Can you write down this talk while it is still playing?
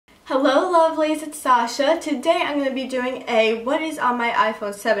Hello lovelies, it's Sasha. Today I'm going to be doing a what is on my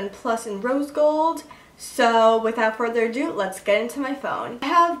iPhone 7 Plus in rose gold. So without further ado, let's get into my phone. I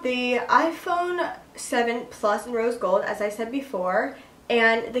have the iPhone 7 Plus in rose gold, as I said before,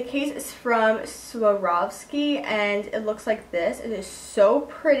 and the case is from Swarovski and it looks like this. It is so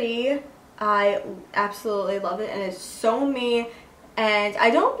pretty. I absolutely love it and it's so me. And I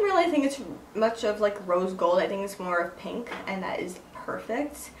don't really think it's much of like rose gold. I think it's more of pink, and that is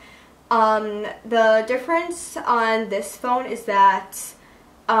perfect. The difference on this phone is that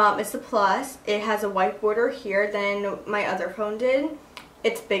it's the Plus. It has a white border here than my other phone did.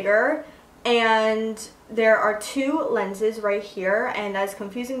 It's bigger, and there are two lenses right here, and that's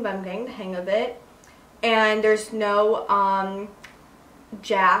confusing, but I'm getting the hang of it. And there's no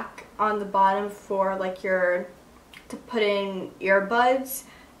jack on the bottom for like to put in earbuds,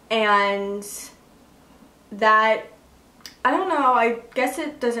 and that, I don't know, I guess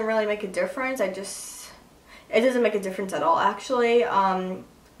it doesn't really make a difference. It doesn't make a difference at all actually,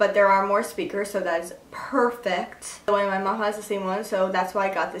 but there are more speakers, so that is perfect. My mom has the same one, so that's why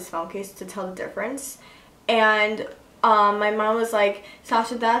I got this phone case, to tell the difference. And my mom was like,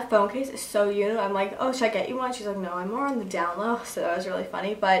 Sasha, that phone case is so you. I'm like, oh, should I get you one? She's like, no, I'm more on the down low, so that was really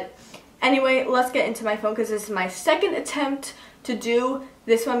funny. But anyway, let's get into my phone because this is my second attempt to do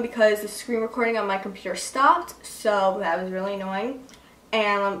this one because the screen recording on my computer stopped, so that was really annoying.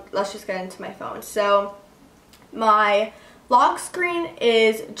 And let's just get into my phone. So my lock screen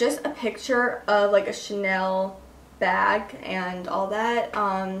is just a picture of like a Chanel bag and all that.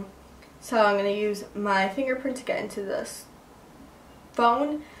 So I'm going to use my fingerprint to get into this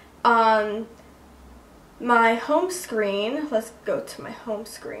phone. My home screen, let's go to my home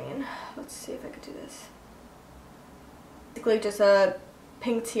screen. Let's see if I could do this. Basically just a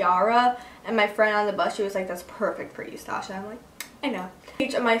pink tiara, and my friend on the bus, she was like, that's perfect for you, Sasha. I'm like, I know.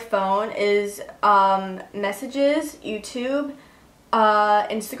 Page of my phone is messages, YouTube,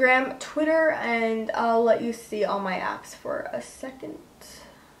 Instagram, Twitter, and I'll let you see all my apps for a second.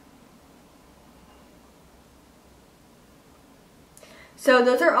 So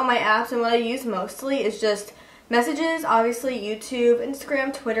those are all my apps, and what I use mostly is just messages, obviously YouTube,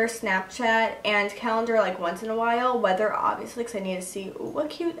 Instagram, Twitter, Snapchat, and calendar like once in a while. Weather, obviously, because I need to see what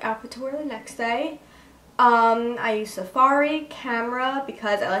cute outfit to wear the next day. I use Safari, camera,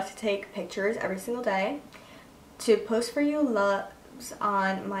 because I like to take pictures every single day to post for you loves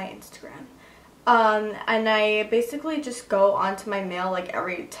on my Instagram. And I basically just go onto my mail like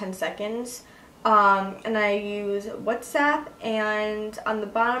every 10 seconds. And I use WhatsApp, and on the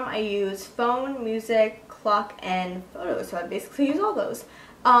bottom I use phone, music, clock, and photos. So I basically use all those.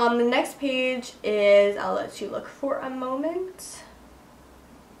 The next page is, I'll let you look for a moment.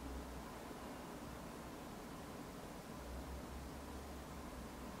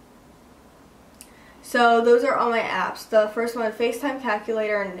 So those are all my apps. The first one, FaceTime,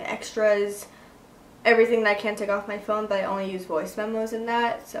 calculator, and extras. Everything that I can't take off my phone, but I only use voice memos in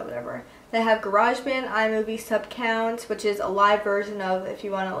that, so whatever. They have GarageBand, iMovie, SubCount, which is a live version of if you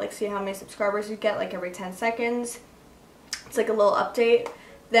want to like see how many subscribers you get like every 10 seconds. It's like a little update.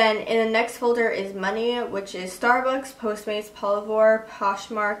 Then in the next folder is Money, which is Starbucks, Postmates, Polyvore,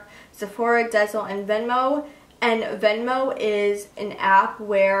 Poshmark, Sephora, Dazzle, and Venmo. And Venmo is an app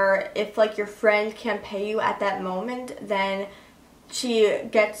where if like your friend can't pay you at that moment, then she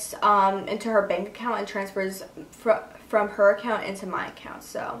gets into her bank account and transfers from her account into my account.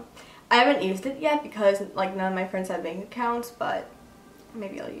 So I haven't used it yet because like none of my friends have bank accounts, but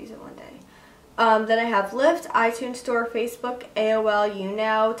maybe I'll use it one day. Then I have Lyft, iTunes Store, Facebook, AOL,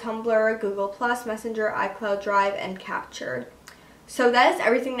 YouNow, Tumblr, Google+, Messenger, iCloud Drive, and Captured. So that is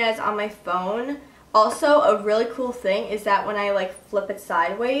everything that is on my phone. Also, a really cool thing is that when I like flip it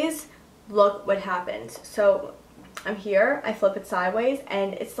sideways, look what happens. So I'm here, I flip it sideways,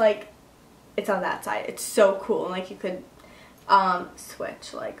 and it's like, it's on that side. It's so cool, and like you could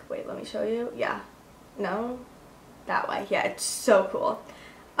switch, like, wait, let me show you. Yeah, no, that way. Yeah, it's so cool.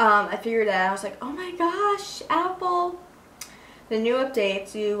 I figured that out. I was like, oh my gosh, Apple. The new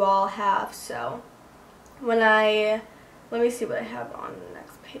updates you all have. So when let me see what I have on the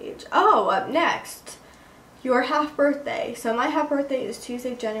next page. Oh, up next, your half birthday. So my half birthday is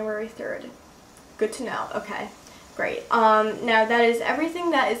Tuesday, January 3rd. Good to know. Okay. Great. Now that is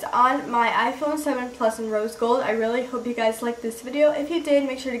everything that is on my iPhone 7 Plus in rose gold. I really hope you guys liked this video. If you did,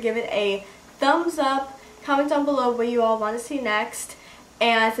 make sure to give it a thumbs up. Comment down below what you all want to see next.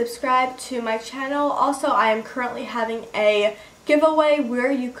 And subscribe to my channel. Also, I am currently having a giveaway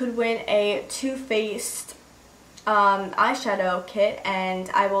where you could win a Too Faced eyeshadow kit. And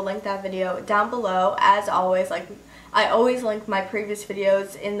I will link that video down below. As always, like I always link my previous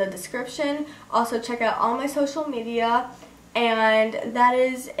videos in the description. Also check out all my social media. And that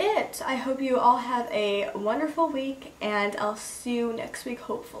is it. I hope you all have a wonderful week, and I'll see you next week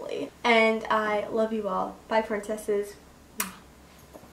hopefully. And I love you all. Bye, princesses.